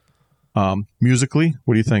 So musically,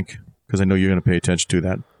 what do you think? Because I know you're going to pay attention to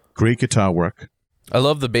that. Great guitar work. I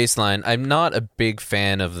love the bass line. I'm not a big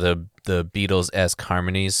fan of the Beatles-esque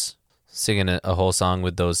harmonies, singing a whole song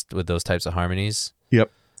with those types of harmonies. Yep.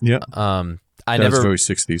 Yeah. That's very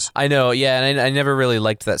 60s. I know, yeah, and I never really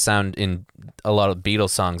liked that sound in a lot of Beatles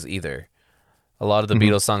songs either. A lot of the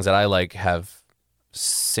Beatles songs that I like have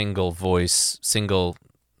single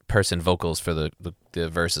person vocals for the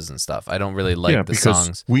verses and stuff. I don't really like the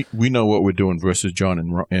songs. We know what we're doing versus John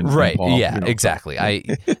and right. Paul, Yeah, exactly.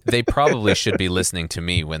 They probably should be listening to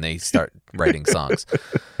me when they start writing songs.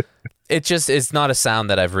 It's not a sound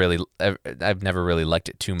that I've never really liked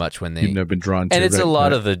it too much when you've never been drawn to. And it's a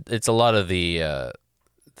lot of the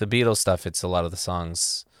Beatles stuff. It's a lot of the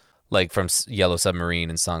songs like from Yellow Submarine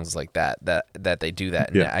and songs like that they do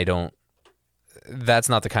that. And I don't. That's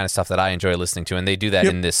not the kind of stuff that I enjoy listening to, and they do that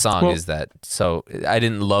in this song. So I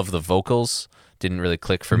didn't love the vocals, didn't really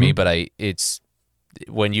click for me, but it's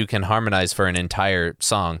when you can harmonize for an entire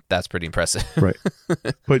song, that's pretty impressive. Right.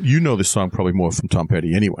 But the song probably more from Tom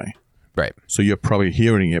Petty anyway. Right. So you're probably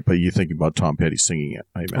hearing it, but you're thinking about Tom Petty singing it.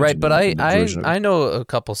 I imagine. Right, but I know a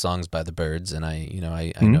couple songs by the Byrds, and I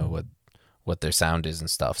know what their sound is and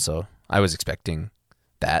stuff. So I was expecting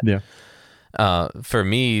that. Yeah. For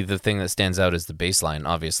me, the thing that stands out is the bass line,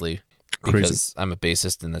 obviously, because Crazy. I'm a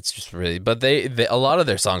bassist, and that's just really. But they a lot of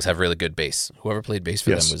their songs have really good bass. Whoever played bass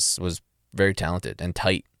for them was very talented and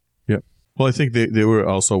tight. Yeah. Well, I think they were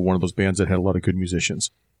also one of those bands that had a lot of good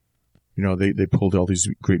musicians. They pulled all these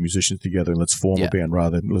great musicians together and let's form a band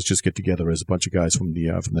rather than let's just get together as a bunch of guys from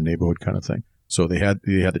the neighborhood kind of thing. So they had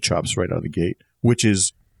the chops right out of the gate, which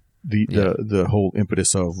is the whole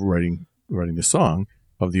impetus of writing the song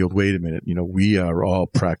of the old. Wait a minute, we are all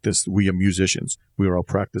practiced. We are musicians. We are all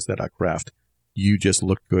practiced at our craft. You just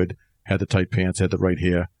look good, had the tight pants, had the right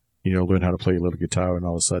hair. Learn how to play a little guitar, and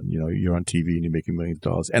all of a sudden, you're on TV and you're making millions of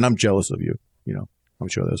dollars. And I'm jealous of you. I'm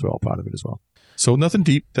sure that's all part of it as well. So nothing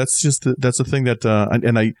deep. That's just that's the thing that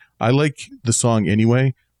and I like the song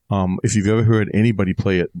anyway. If you've ever heard anybody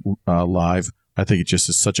play it live, I think it just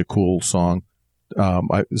is such a cool song.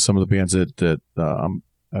 Some of the bands that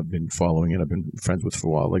I've been following and I've been friends with for a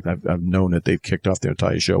while, like I've known that they've kicked off their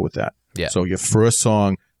entire show with that. Yeah. So your first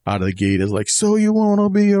song out of the gate is like, so you want to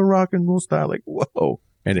be a rock and roll star? Like, whoa.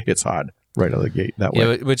 And it hits hard right out of the gate that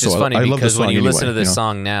way. Yeah, which is funny because when you listen to this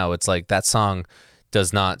song now, it's like that song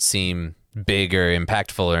does not seem big or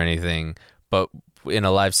impactful or anything, but in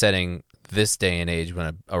a live setting this day and age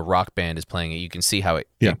when a rock band is playing it, you can see how it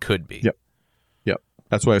could be. Yep.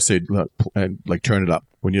 That's why I say like turn it up.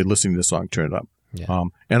 When you're listening to the song, turn it up. Yeah.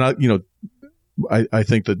 And I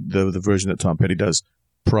think that the version that Tom Petty does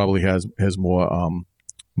probably has more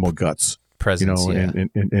guts. Presence, and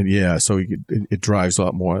so it drives a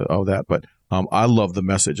lot more of that. But I love the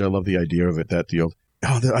message. I love the idea of it. That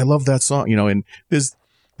I love that song. And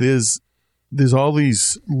there's all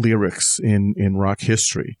these lyrics in rock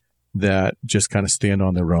history that just kind of stand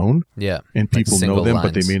on their own. Yeah, and people know them, lines.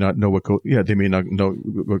 but they may not know they may not know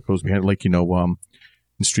what goes behind. Like in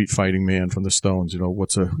Street Fighting Man from the Stones.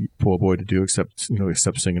 What's a poor boy to do except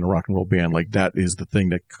sing in a rock and roll band? Like that is the thing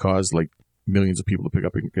that caused like millions of people to pick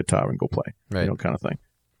up a guitar and go play, right. Kind of thing.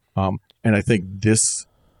 And I think this,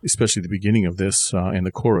 especially the beginning of this and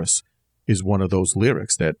the chorus, is one of those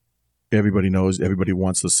lyrics that everybody knows, everybody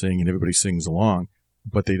wants to sing, and everybody sings along,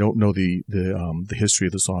 but they don't know the history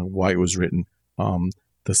of the song, why it was written,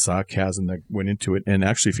 the sarcasm that went into it. And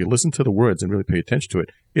actually, if you listen to the words and really pay attention to it,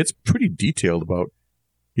 it's pretty detailed about,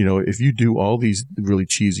 if you do all these really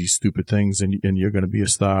cheesy, stupid things and you're going to be a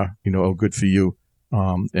star, good for you.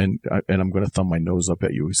 And I'm going to thumb my nose up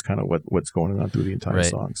at you is kind of what's going on through the entire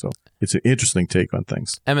song. So it's an interesting take on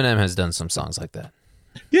things. Eminem has done some songs like that.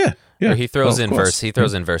 Yeah. Where he throws in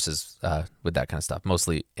verses with that kind of stuff,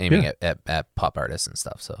 mostly aiming at pop artists and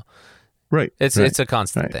stuff. So it's a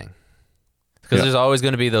constant thing because there's always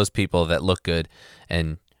going to be those people that look good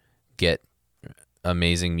and get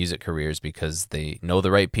amazing music careers because they know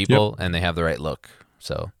the right people and they have the right look.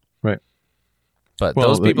 So But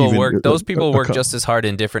those people work just as hard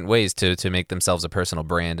in different ways to make themselves a personal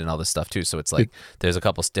brand and all this stuff too. So it's like there's a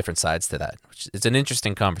couple different sides to that. It's an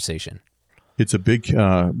interesting conversation. It's a big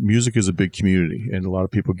music is a big community, and a lot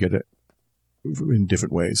of people get it in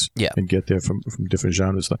different ways. Yeah, and get there from different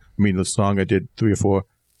genres. I mean, the song I did 3 or 4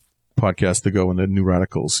 podcasts ago, and the New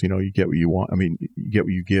Radicals. You get what you want. I mean, you get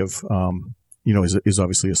what you give. Is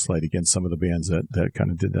obviously a slight against some of the bands that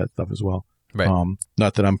kind of did that stuff as well. Right.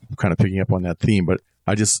 Not that I'm kind of picking up on that theme, but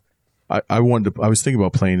I was thinking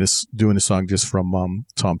about doing a song just from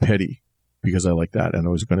Tom Petty because I like that, and I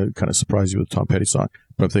was going to kind of surprise you with a Tom Petty song.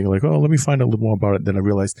 But I'm thinking like, let me find out a little more about it. Then I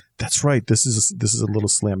realized that's right. This is a little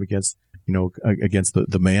slam against against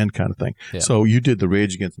the man kind of thing. Yeah. So you did the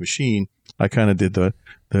Rage Against the Machine. I kind of did the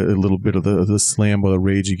little bit of the slam or the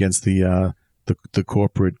rage against the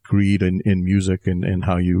corporate greed in music and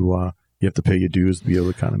how you have to pay your dues to be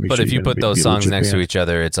able to kind of make. But sure if you put those songs next to each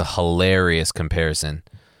other, it's a hilarious comparison.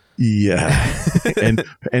 Yeah,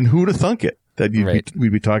 and who'd have thunk it that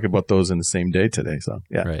we'd be talking about those in the same day today? So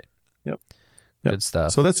yeah, right. Yep. Good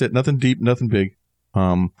stuff. So that's it. Nothing deep, nothing big.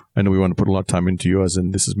 I know we want to put a lot of time into yours,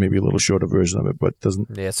 and this is maybe a little shorter version of it, but doesn't.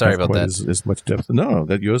 Yeah, sorry about that. As much depth. No,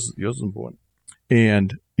 that yours is important.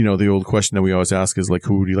 And the old question that we always ask is like,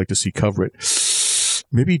 who would you like to see cover it?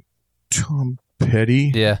 Maybe Tom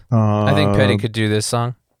Petty. Yeah, I think Petty could do this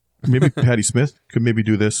song. Maybe Patti Smith could maybe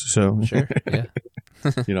do this. So sure, yeah.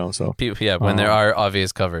 So when there are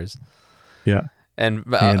obvious covers. Yeah. And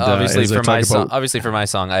obviously for my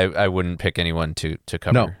song, I wouldn't pick anyone to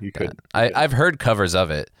cover. No, you couldn't. I've heard covers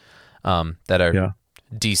of it that are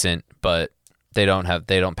decent, but they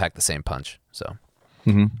don't pack the same punch. So,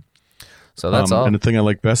 so that's all. And the thing I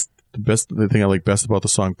like best about the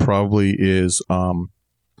song probably is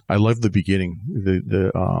I love the beginning,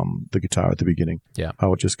 the guitar at the beginning. Yeah,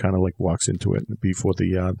 how it just kind of like walks into it before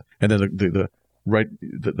and then right,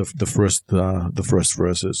 the first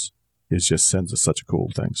verse is just sends us such a cool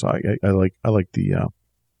thing. So I like the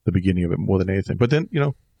beginning of it more than anything. But then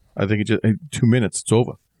I think it just in 2 minutes it's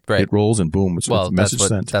over. Right. It rolls and boom, it's message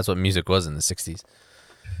sent. That's what music was in the 60s.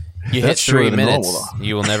 You hit 3 minutes,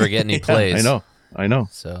 you will never get any plays. I know.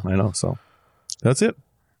 So that's it.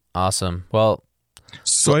 Awesome. Well,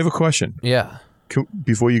 so I have a question. Yeah.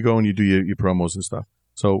 Before you go and you do your promos and stuff.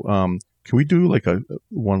 So can we do like a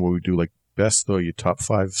one where we do like best or your top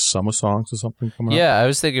 5 summer songs or something coming up? Yeah, I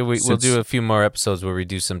was thinking we'll do a few more episodes where we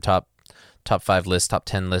do some top 5 lists, top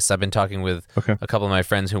 10 lists. I've been talking with a couple of my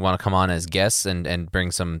friends who want to come on as guests and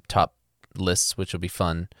bring some top lists, which will be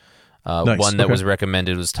fun. Nice. One that was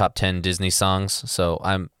recommended was top 10 Disney songs. So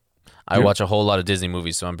I watch a whole lot of Disney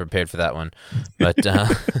movies, so I'm prepared for that one. But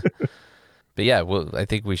but yeah, I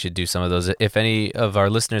think we should do some of those. If any of our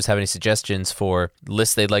listeners have any suggestions for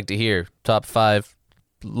lists they'd like to hear, top 5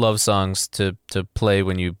 love songs to play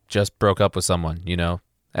when you just broke up with someone,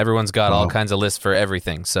 Everyone's got all kinds of lists for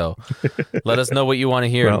everything. So let us know what you want to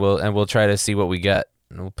hear, and we'll try to see what we get.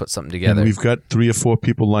 And we'll put something together. And we've got 3 or 4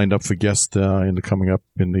 people lined up for guests coming up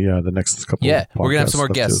in the next couple. Yeah, we're gonna have some more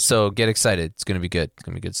guests, so get excited. It's gonna be good. It's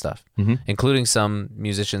gonna be good stuff, including some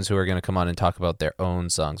musicians who are gonna come on and talk about their own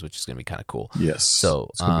songs, which is gonna be kind of cool. Yes, so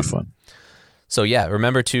it's gonna be fun. So yeah,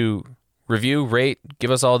 remember to review, rate,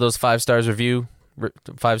 give us all those 5-star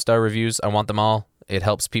reviews. I want them all. It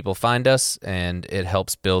helps people find us, and it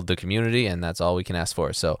helps build the community, and that's all we can ask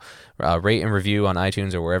for. So rate and review on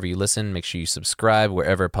iTunes or wherever you listen. Make sure you subscribe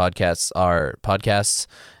wherever podcasts are podcasts.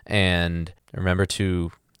 And remember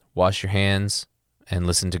to wash your hands and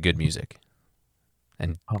listen to good music.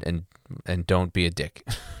 And don't be a dick.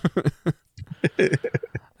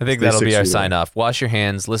 I think that'll be our sign-off. Wash your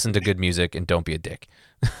hands, listen to good music, and don't be a dick.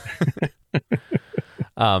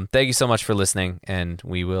 Thank you so much for listening, and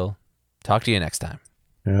we will talk to you next time.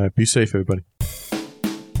 Be safe, everybody.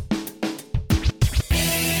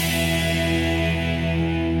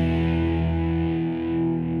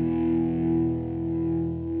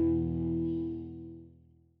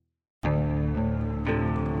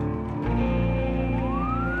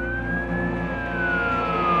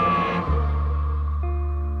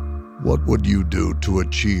 What would you do to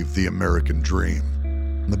achieve the American dream?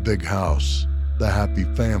 The big house, the happy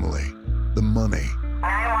family, the money.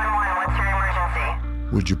 911, what's your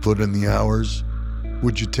emergency? Would you put in the hours?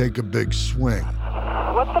 Would you take a big swing?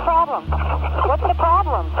 What's the problem? What's the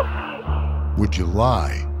problem? Would you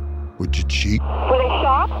lie? Would you cheat? Would I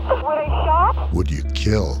shop? Would I shop? Would you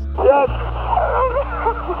kill? Yes.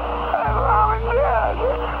 My mom and dad.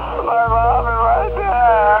 My mom and my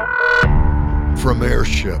dad. From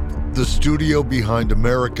Airship, the studio behind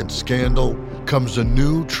American Scandal, comes a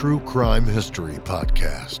new true crime history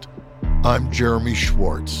podcast. I'm Jeremy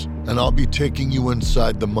Schwartz, and I'll be taking you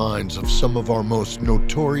inside the minds of some of our most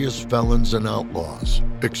notorious felons and outlaws,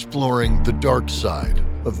 exploring the dark side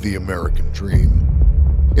of the American dream.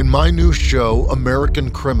 In my new show,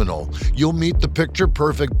 American Criminal, you'll meet the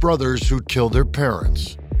picture-perfect brothers who'd kill their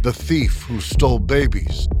parents, the thief who stole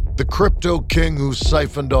babies, the crypto king who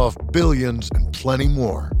siphoned off billions, and plenty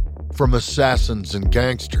more. From assassins and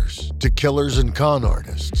gangsters to killers and con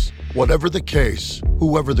artists. Whatever the case,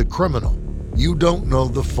 whoever the criminal, you don't know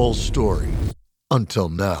the full story. Until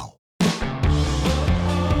now.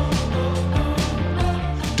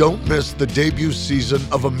 Don't miss the debut season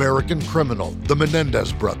of American Criminal, The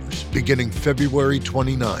Menendez Brothers, beginning February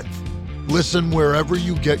 29th. Listen wherever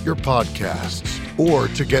you get your podcasts, or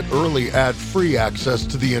to get early ad-free access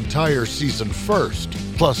to the entire season first,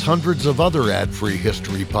 plus hundreds of other ad-free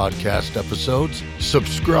history podcast episodes,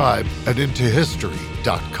 subscribe at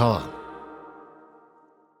IntoHistory.com.